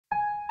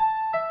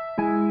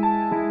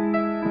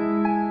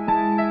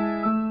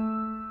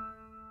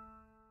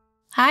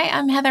Hi,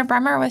 I'm Heather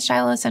Brummer with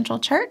Shiloh Central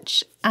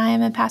Church.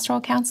 I'm a pastoral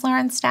counselor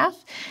on staff,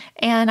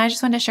 and I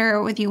just wanted to share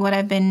with you what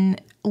I've been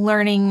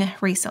learning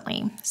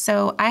recently.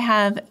 So I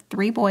have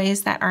 3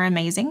 boys that are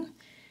amazing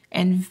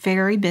and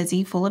very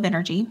busy, full of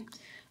energy.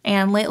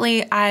 And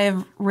lately,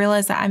 I've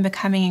realized that I'm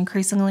becoming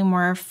increasingly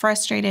more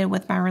frustrated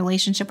with my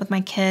relationship with my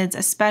kids,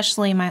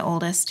 especially my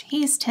oldest.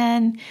 He's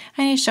 10,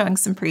 and he's showing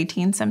some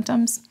preteen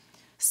symptoms.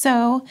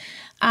 So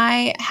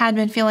I had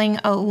been feeling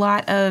a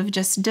lot of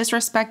just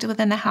disrespect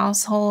within the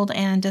household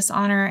and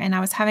dishonor, and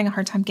I was having a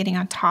hard time getting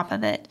on top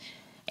of it.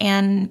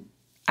 And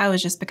I was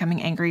just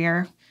becoming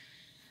angrier.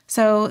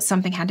 So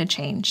something had to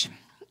change.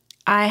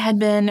 I had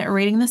been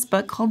reading this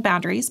book called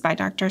Boundaries by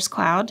Drs.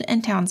 Cloud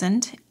and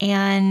Townsend,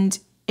 and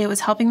it was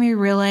helping me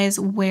realize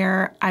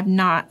where I've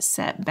not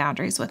set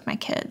boundaries with my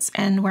kids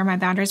and where my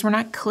boundaries were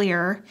not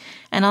clear,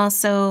 and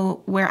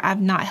also where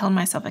I've not held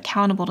myself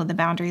accountable to the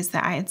boundaries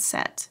that I had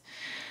set.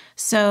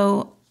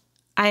 So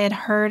I had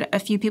heard a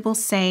few people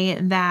say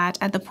that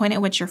at the point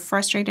at which you're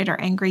frustrated or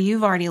angry,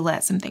 you've already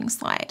let some things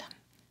slide.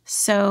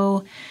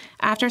 So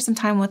after some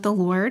time with the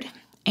Lord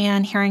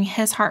and hearing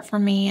His heart for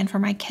me and for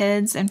my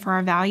kids and for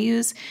our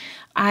values,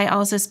 I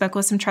also spoke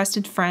with some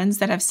trusted friends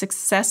that have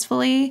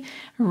successfully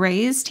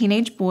raised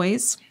teenage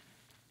boys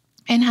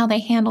and how they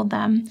handled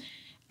them.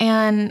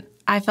 And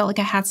I felt like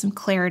I had some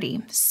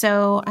clarity.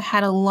 So I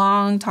had a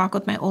long talk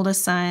with my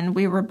oldest son.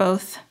 We were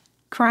both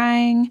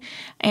crying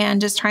and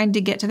just trying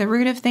to get to the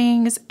root of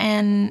things.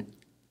 And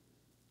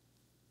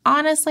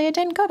honestly, it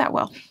didn't go that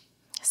well.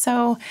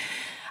 So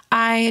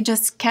I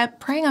just kept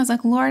praying. I was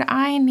like, Lord,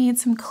 I need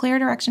some clear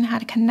direction how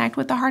to connect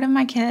with the heart of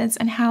my kids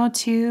and how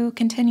to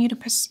continue to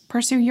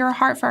pursue your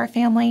heart for our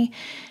family.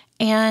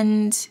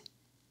 And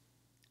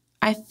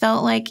I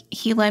felt like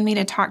He led me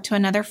to talk to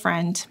another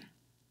friend.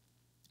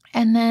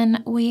 And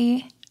then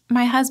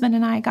my husband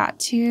and I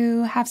got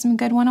to have some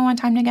good one-on-one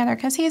time together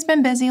because he's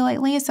been busy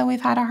lately, so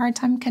we've had a hard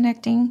time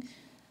connecting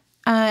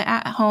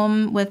at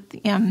home with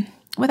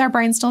our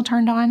brains still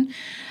turned on.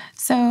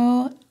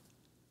 So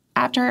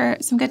after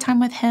some good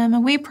time with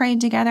him, we prayed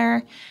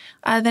together.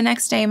 The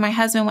next day, my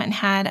husband went and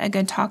had a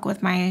good talk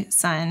with my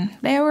son.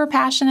 They were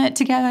passionate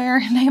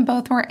together. They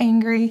both were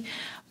angry,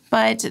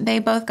 but they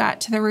both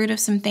got to the root of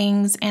some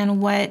things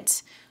and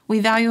what we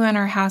value in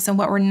our house and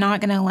what we're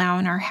not going to allow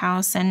in our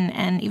house.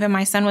 And even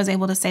my son was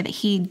able to say that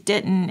he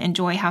didn't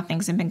enjoy how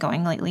things have been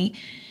going lately.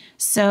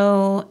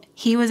 So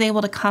he was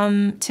able to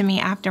come to me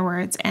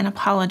afterwards and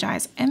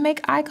apologize and make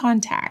eye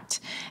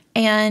contact.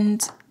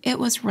 And it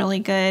was really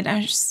good.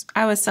 I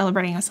was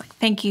celebrating. I was like,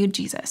 thank you,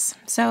 Jesus.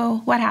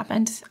 So what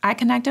happened? I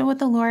connected with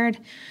the Lord.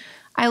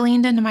 I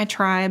leaned into my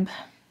tribe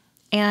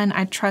and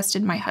I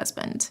trusted my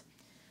husband.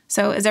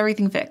 So is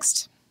everything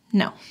fixed?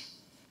 No.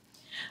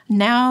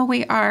 Now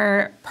we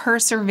are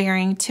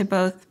persevering to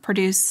both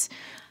produce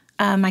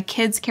my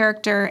kids'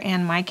 character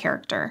and my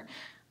character.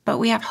 But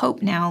we have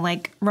hope now,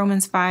 like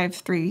Romans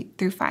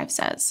 5:3-5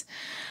 says.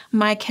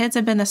 My kids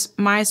have been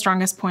my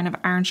strongest point of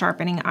iron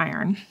sharpening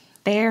iron.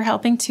 They are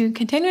helping to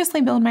continuously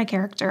build my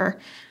character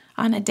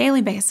on a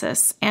daily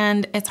basis.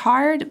 And it's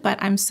hard,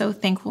 but I'm so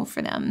thankful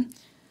for them.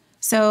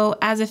 So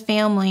as a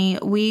family,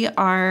 we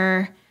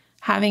are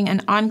having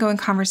an ongoing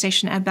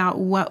conversation about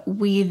what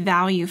we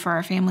value for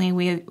our family.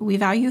 We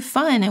value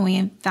fun and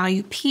we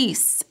value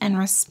peace and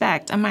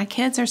respect. And my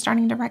kids are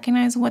starting to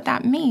recognize what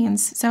that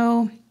means.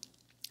 So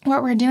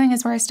what we're doing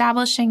is we're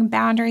establishing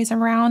boundaries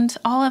around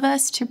all of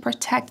us to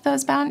protect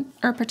those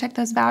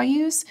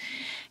values.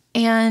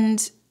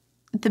 And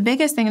the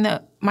biggest thing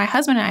that my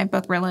husband and I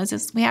both realized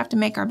is we have to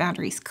make our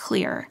boundaries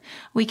clear.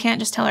 We can't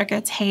just tell our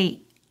kids,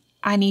 hey,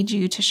 I need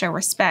you to show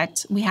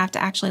respect. We have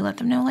to actually let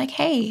them know, like,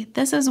 hey,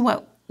 this is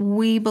what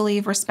we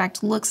believe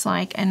respect looks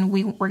like, and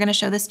we're going to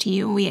show this to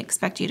you. We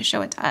expect you to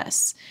show it to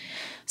us.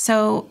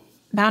 So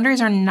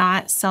boundaries are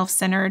not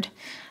self-centered.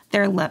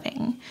 They're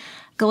loving.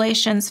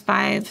 Galatians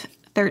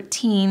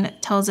 5:13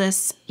 tells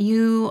us,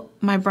 you,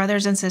 my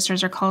brothers and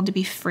sisters, are called to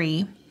be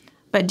free,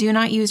 but do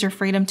not use your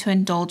freedom to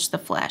indulge the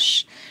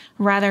flesh.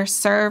 Rather,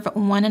 serve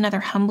one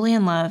another humbly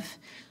in love,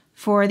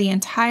 for the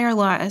entire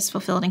law is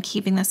fulfilled in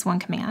keeping this one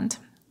command: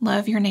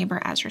 love your neighbor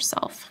as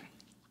yourself.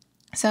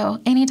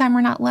 So anytime we're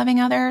not loving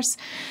others,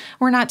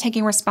 we're not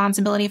taking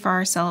responsibility for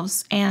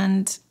ourselves,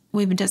 and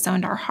we've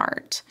disowned our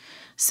heart.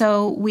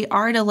 So we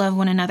are to love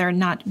one another,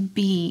 not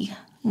be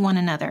one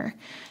another.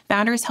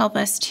 Boundaries help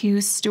us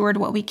to steward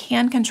what we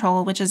can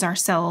control, which is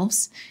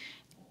ourselves.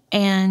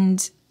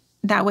 And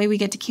that way we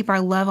get to keep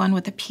our love on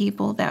with the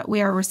people that we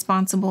are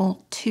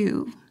responsible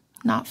to,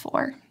 not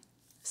for.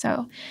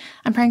 So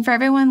I'm praying for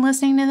everyone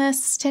listening to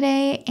this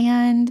today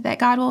and that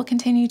God will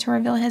continue to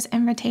reveal His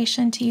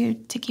invitation to you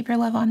to keep your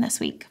love on this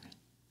week.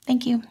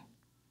 Thank you.